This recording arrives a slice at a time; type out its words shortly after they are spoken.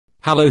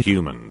Hello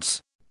humans.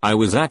 I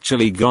was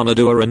actually gonna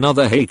do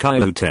another Hey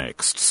Kylo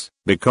texts,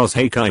 because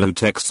Hey Kylo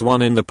texts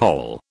won in the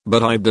poll,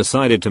 but I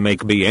decided to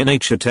make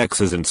Bnha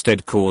texts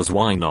instead cause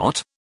why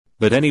not?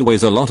 But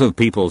anyways, a lot of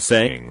people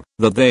saying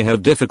that they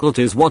had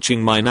difficulties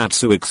watching my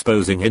Natsu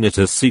exposing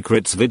Hinata's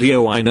secrets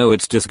video. I know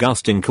it's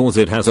disgusting cause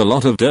it has a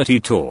lot of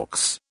dirty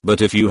talks,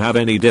 but if you have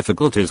any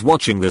difficulties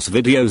watching this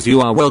videos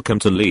you are welcome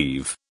to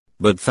leave.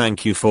 But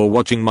thank you for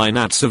watching my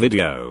Natsu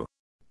video.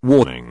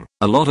 Warning,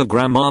 a lot of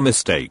grammar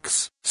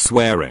mistakes,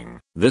 swearing,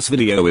 this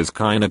video is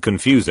kinda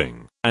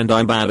confusing, and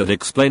I'm bad at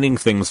explaining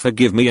things,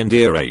 forgive me and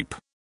ear ape.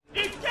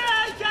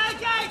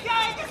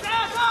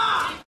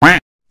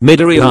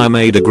 MiDoriYA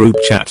made a group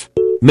chat.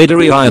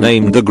 MiDoriYA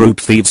named the group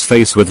Thieves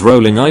Face with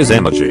rolling eyes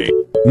emoji.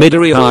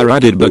 MiDoriYA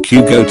added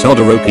Bakugo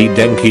Todoroki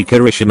Denki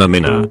Kirishima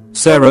Mina,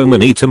 Sero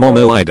Manita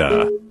Momo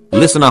Ida.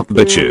 Listen up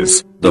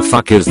bitches, the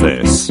fuck is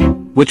this?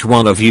 Which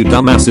one of you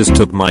dumbasses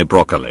took my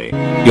broccoli?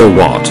 You're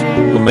what?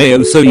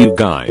 Mayo, so you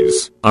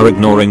guys are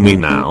ignoring me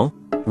now?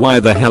 Why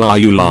the hell are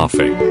you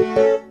laughing?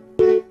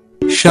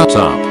 Shut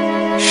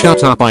up.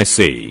 Shut up, I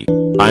see.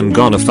 I'm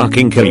gonna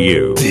fucking kill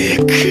you.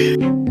 Dick.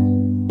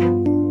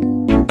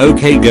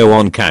 Okay, go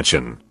on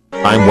catchin'.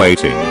 I'm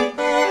waiting.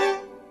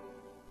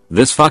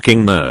 This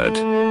fucking nerd.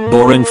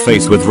 Boring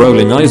face with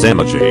rolling eyes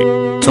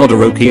emoji.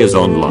 Todoroki is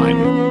online.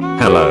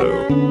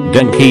 Hello.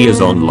 Denki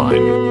is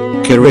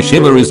online.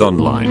 Kirishima is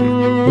online.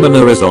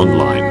 Mina is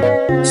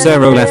online.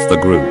 Sero left the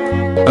group.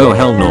 Oh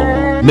hell no.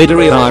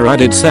 MiDoriYA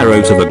added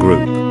Sero to the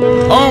group.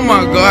 Oh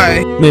my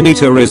god.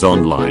 Minita is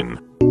online.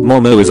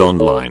 Momo is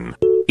online.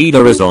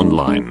 Ida is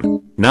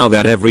online. Now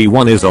that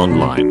everyone is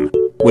online,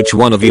 which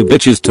one of you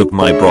bitches took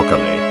my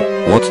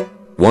broccoli? What?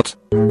 What?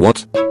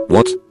 What?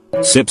 What?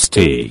 Sips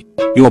tea.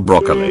 Your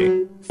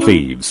broccoli.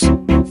 Thieves.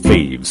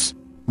 Thieves.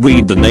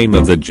 Read the name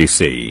of the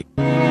GC.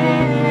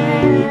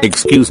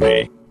 Excuse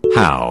me.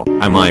 How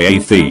am I a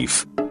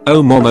thief?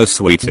 Oh Momo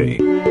sweetie.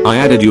 I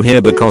added you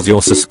here because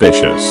you're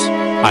suspicious.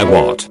 I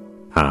what?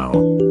 How?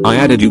 I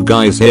added you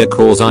guys here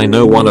cause I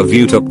know one of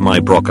you took my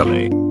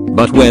broccoli.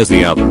 But where's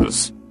the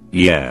others?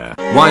 Yeah.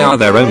 Why are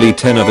there only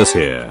 10 of us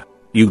here?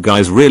 You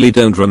guys really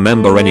don't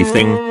remember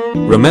anything?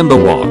 Remember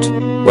what?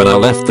 When I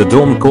left the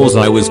dorm cause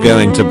I was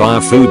going to buy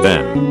food,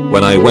 then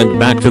when I went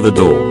back to the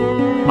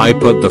dorm, I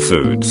put the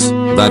foods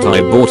that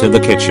I bought in the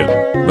kitchen,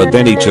 but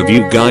then each of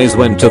you guys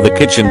went to the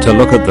kitchen to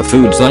look at the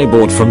foods I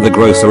bought from the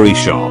grocery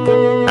shop.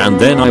 And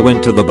then I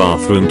went to the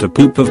bathroom to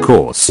poop, of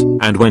course,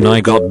 and when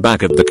I got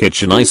back at the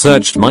kitchen I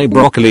searched my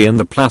broccoli in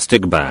the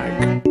plastic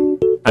bag.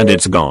 And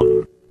it's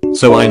gone.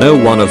 So I know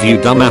one of you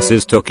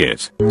dumbasses took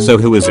it. So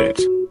who is it?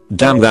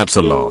 Damn, that's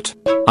a lot.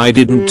 I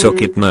didn't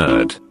took it,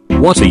 nerd.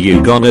 What are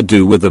you gonna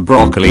do with the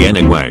broccoli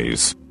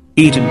anyways?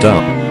 Eat it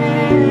dumb.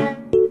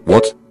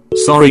 What?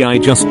 Sorry, I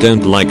just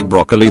don't like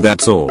broccoli,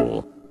 that's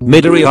all.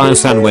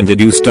 MiDoriYA-san, when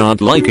did you start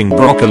liking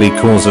broccoli?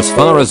 Cause as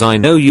far as I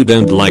know you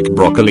don't like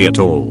broccoli at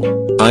all.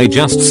 I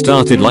just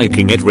started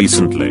liking it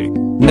recently.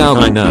 Now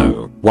I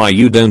know why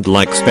you don't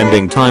like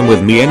spending time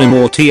with me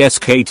anymore.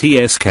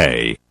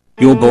 TSK.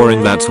 You're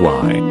boring, that's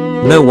why.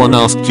 No one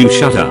asked you,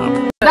 shut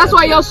up. That's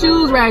why your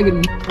shoes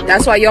raggedy.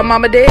 That's why your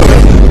mama dead.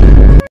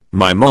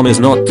 My mom is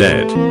not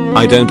dead.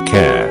 I don't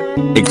care.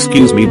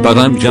 Excuse me, but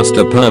I'm just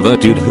a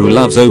pervert dude who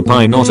loves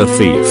opie, not a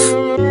thief.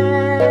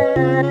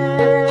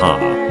 Ha.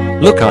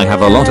 Look, I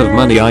have a lot of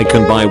money, I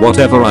can buy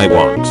whatever I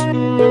want.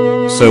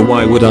 So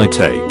why would I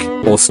take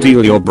or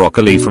steal your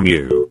broccoli from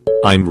you?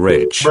 I'm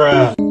rich.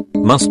 Bruh.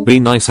 Must be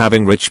nice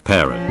having rich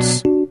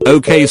parents.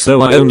 Okay,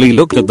 so I only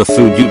looked at the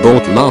food you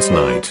bought last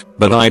night,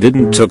 but I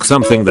didn't took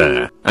something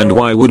there. And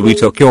why would we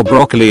took your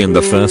broccoli in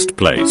the first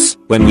place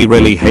when we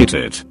really hate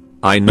it?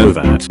 I know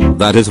that.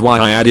 That is why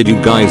I added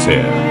you guys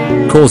here.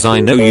 Cause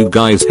I know you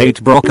guys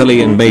hate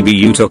broccoli and maybe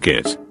you took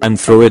it and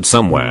threw it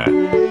somewhere.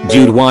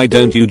 Dude, why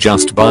don't you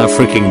just buy a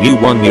freaking new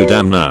one, you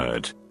damn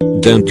nerd?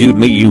 Don't dude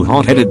me, you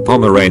hot-headed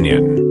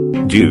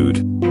Pomeranian.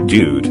 Dude.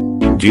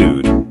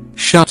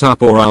 Shut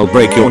up or I'll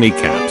break your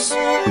kneecaps.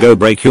 Go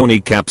break your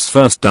kneecaps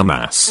first,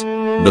 dumbass.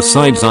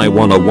 Besides, I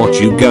wanna watch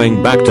you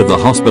going back to the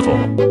hospital.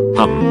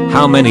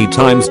 How many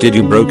times did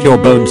you broke your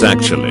bones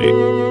actually?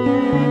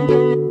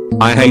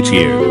 I hate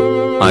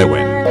you. I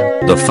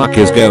win. The fuck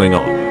is going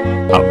on?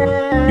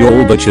 You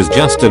all bitches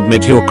just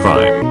admit your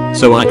crime,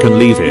 so I can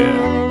leave here.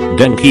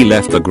 Denki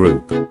left the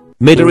group.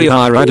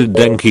 MiDoriYA added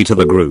Denki to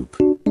the group.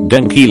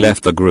 Denki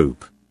left the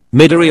group.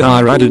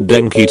 MiDoriYA added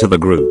Denki to the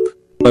group.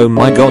 Oh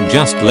my god,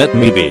 just let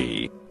me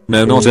be.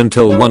 No, not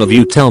until one of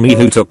you tell me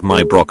who took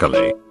my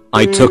broccoli.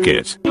 I took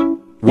it.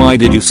 Why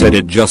did you said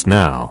it just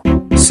now?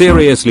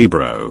 Seriously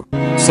bro.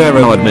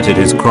 Sero admitted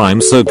his crime,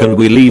 so can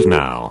we leave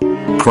now?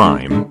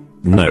 Crime?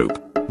 Nope.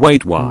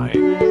 Wait, why?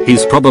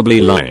 He's probably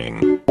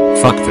lying.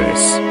 Fuck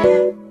this.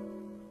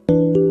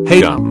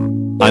 Hey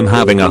I'm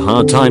having a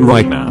hard time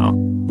right now.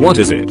 What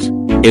is it?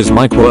 Is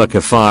my quirk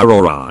a fire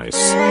or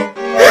ice?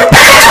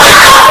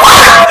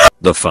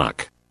 The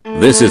fuck?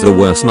 This is the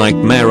worst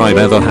nightmare I've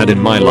ever had in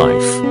my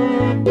life.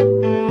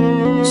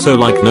 So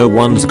like no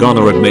one's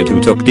gonna admit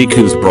who took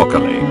Deku's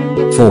broccoli.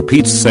 For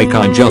Pete's sake,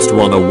 I just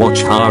wanna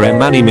watch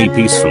harem anime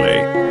peacefully.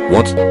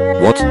 What?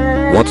 What?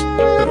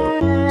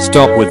 Oh.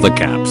 Stop with the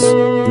caps.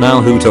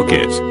 Now who took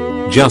it?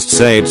 Just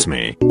say it's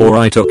me, or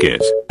I took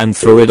it, and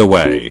threw it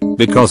away,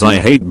 because I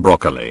hate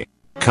broccoli.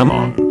 Come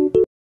on.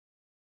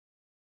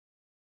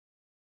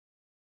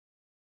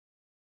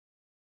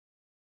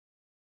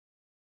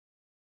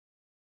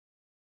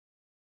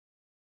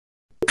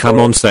 Come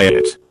on, say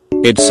it.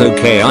 It's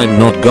okay, I'm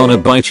not gonna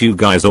bite you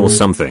guys or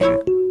something.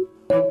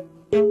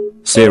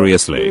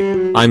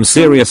 Seriously. I'm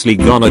seriously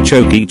gonna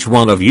choke each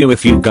one of you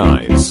if you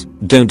guys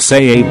don't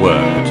say a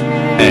word.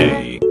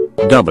 A.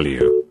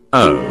 W.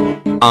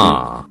 O.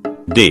 R.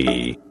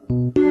 D.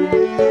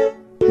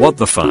 What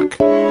the fuck?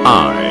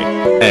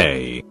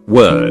 A.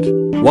 Word.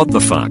 What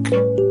the fuck?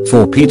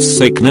 For Pete's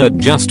sake, nerd,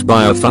 just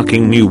buy a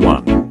fucking new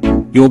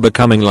one. You're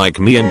becoming like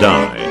me and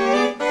I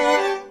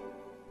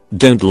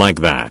don't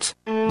like that.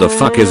 The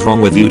fuck is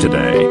wrong with you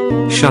today?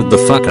 Shut the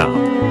fuck up.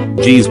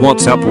 Jeez,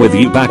 what's up with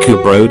you,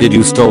 Baku bro? Did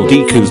you stole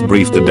Deku's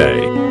brief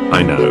today?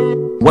 I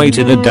know. Wait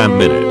in a damn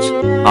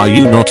minute. Are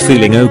you not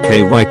feeling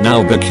okay right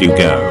now, Baku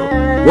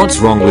go? What's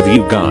wrong with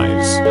you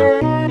guys?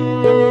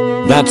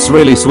 That's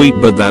really sweet,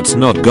 but that's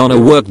not gonna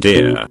work,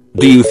 dear.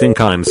 Do you think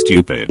I'm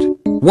stupid?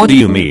 What do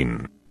you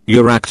mean?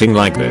 You're acting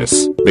like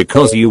this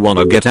because you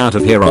wanna get out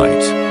of here,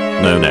 right?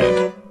 No,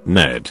 Ned.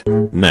 Ned.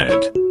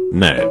 Ned.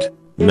 Ned.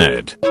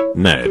 Ned.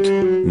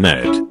 Ned.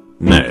 Ned.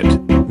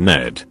 Ned.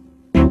 Ned.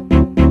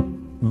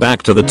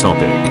 Back to the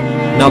topic.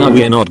 No,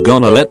 we're not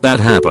gonna let that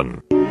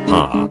happen.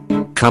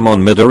 Come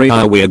on,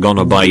 MiDoriYA, we're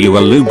gonna buy you a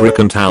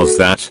lubricant, how's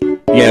that?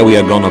 Yeah, we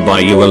are gonna buy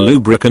you a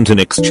lubricant in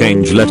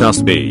exchange, let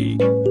us be.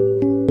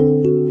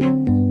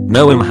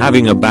 No, I'm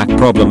having a back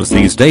problems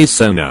these days,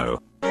 so no.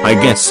 I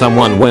guess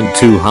someone went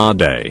too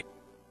hard, eh?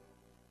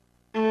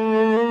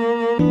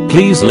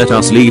 Please let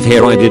us leave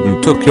here, I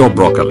didn't took your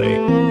broccoli.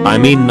 I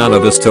mean, none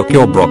of us took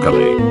your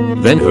broccoli.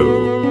 Then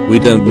who? We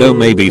don't know,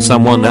 maybe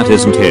someone that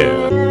isn't here.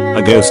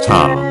 A ghost,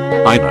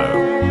 I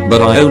know.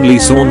 But I only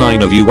saw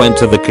 9 of you went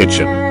to the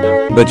kitchen.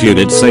 But you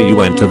did say you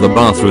went to the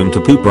bathroom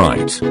to poop,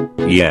 right?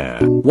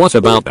 Yeah, what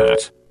about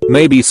that?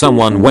 Maybe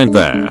someone went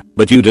there,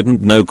 but you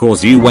didn't know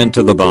cause you went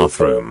to the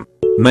bathroom.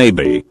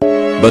 Maybe.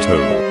 But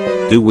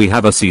who? Do we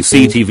have a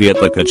CCTV at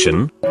the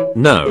kitchen?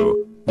 No.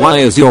 Why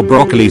is your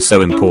broccoli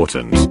so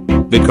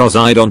important? Because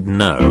I don't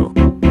know.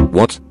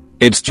 What?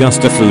 It's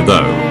just a food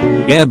though.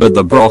 Yeah, but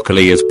the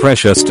broccoli is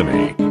precious to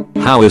me.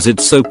 How is it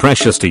so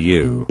precious to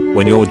you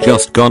when you're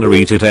just gonna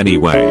eat it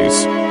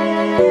anyways?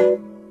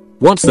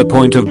 What's the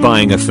point of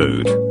buying a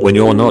food when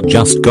you're not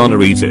just gonna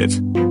eat it?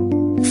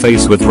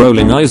 Face with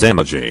rolling eyes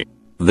emoji.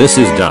 This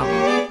is dumb.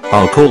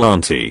 I'll call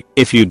auntie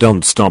if you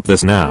don't stop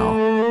this now.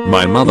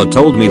 My mother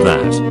told me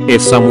that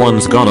if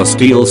someone's gonna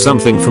steal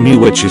something from you,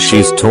 which is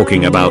she's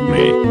talking about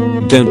me,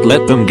 don't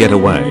let them get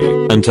away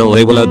until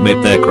they will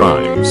admit their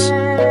crimes.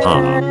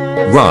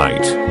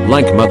 Right,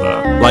 like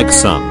mother, like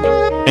son.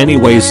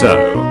 Anyway, so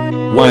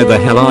why the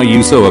hell are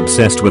you so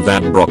obsessed with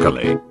that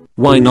broccoli?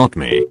 Why not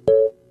me?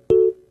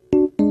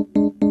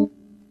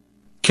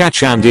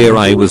 Catch and dear,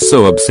 I was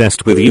so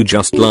obsessed with you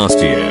just last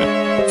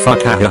year.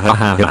 Fuck, ha ha ha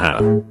ha ha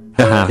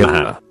ha ha ha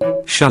ha.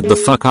 Shut the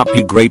fuck up,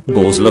 you great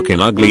balls looking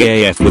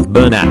ugly AF with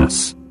burn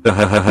ass.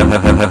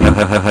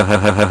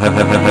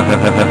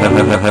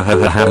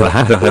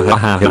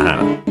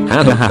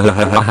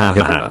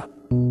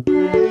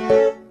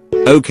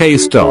 Okay,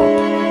 stop.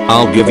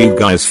 I'll give you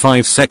guys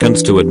 5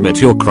 seconds to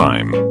admit your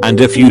crime, and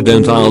if you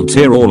don't, I'll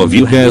tear all of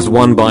you hairs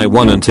one by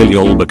one until you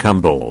all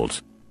become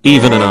bald.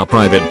 Even in our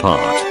private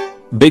part.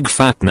 Big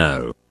fat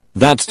no.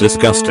 That's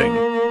disgusting.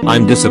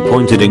 I'm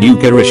disappointed in you,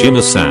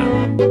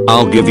 Kirishima-san.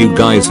 I'll give you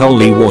guys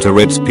holy water,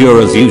 it's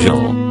pure as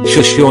usual.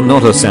 Shush, you're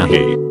not a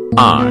Sahi.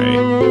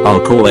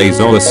 I'll call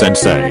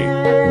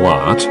Azora-sensei.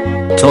 What?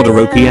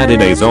 Todoroki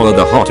added Azora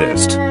the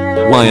hottest.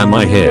 Why am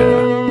I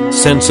here?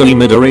 Sensei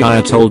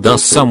MiDoriYA told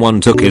us someone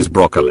took his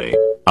broccoli.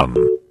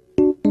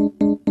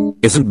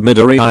 Isn't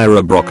MiDoriYA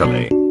a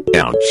broccoli?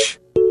 Ouch.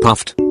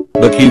 Puffed.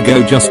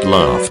 BakuDeku just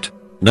laughed.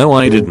 No,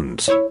 I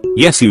didn't.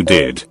 Yes, you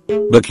did.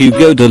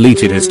 BakuDeku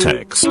deleted his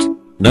text.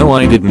 No,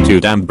 I didn't, you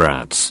damn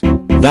brats.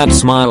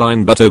 That's my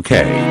line, but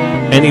okay.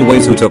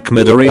 Anyways, who took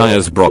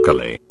MiDoriYA's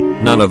broccoli?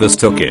 None of us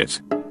took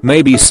it.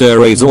 Maybe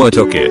Sir Azora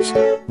took it.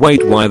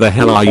 Wait, why the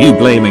hell are you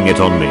blaming it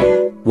on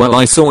me? Well,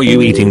 I saw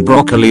you eating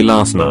broccoli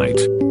last night.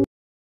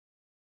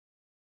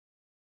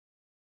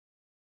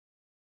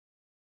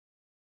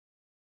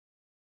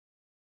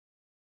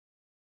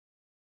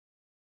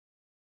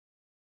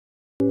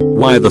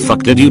 Why the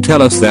fuck did you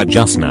tell us that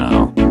just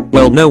now?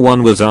 Well, no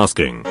one was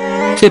asking.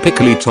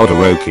 Typically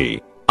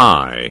Todoroki.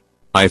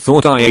 I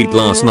thought I ate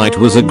last night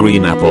was a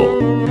green apple.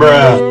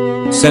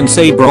 Bruh.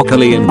 Sensei,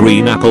 broccoli and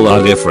green apple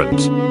are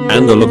different.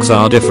 And the looks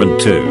are different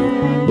too.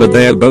 But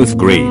they're both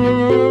green.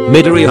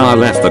 MiDoriYA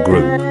left the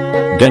group.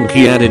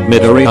 Denki added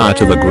MiDoriYA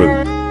to the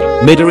group.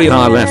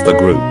 MiDoriYA left the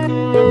group.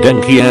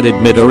 Denki added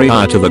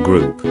MiDoriYA to the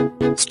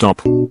group.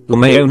 Stop.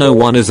 Umeo, no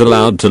one is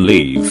allowed to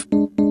leave.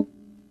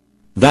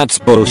 That's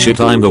bullshit,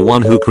 I'm the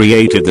one who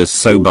created this,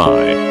 so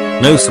bye.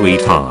 No,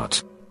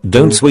 sweetheart.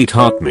 Don't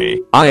sweetheart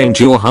me. I ain't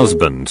your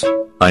husband.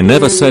 I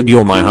never said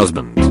you're my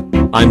husband.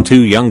 I'm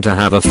too young to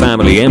have a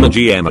family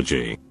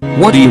emoji.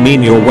 What do you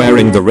mean you're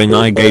wearing the ring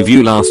I gave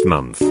you last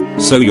month?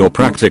 So you're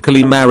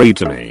practically married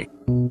to me.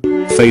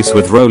 Face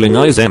with rolling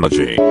eyes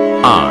emoji.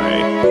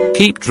 I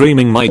keep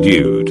dreaming my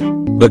dude.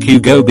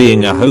 BakuDeku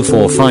being a hoe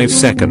for 5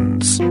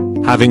 seconds.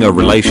 Having a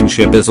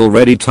relationship is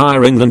already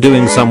tiring than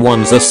doing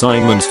someone's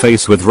assignments.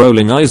 Face with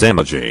rolling eyes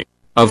emoji.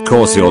 Of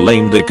course your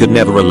lame dick could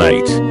never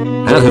relate.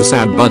 Haha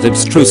sad but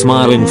it's true.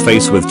 Smiling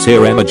face with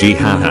tear emoji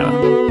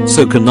haha.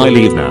 So can I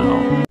leave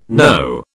now? No.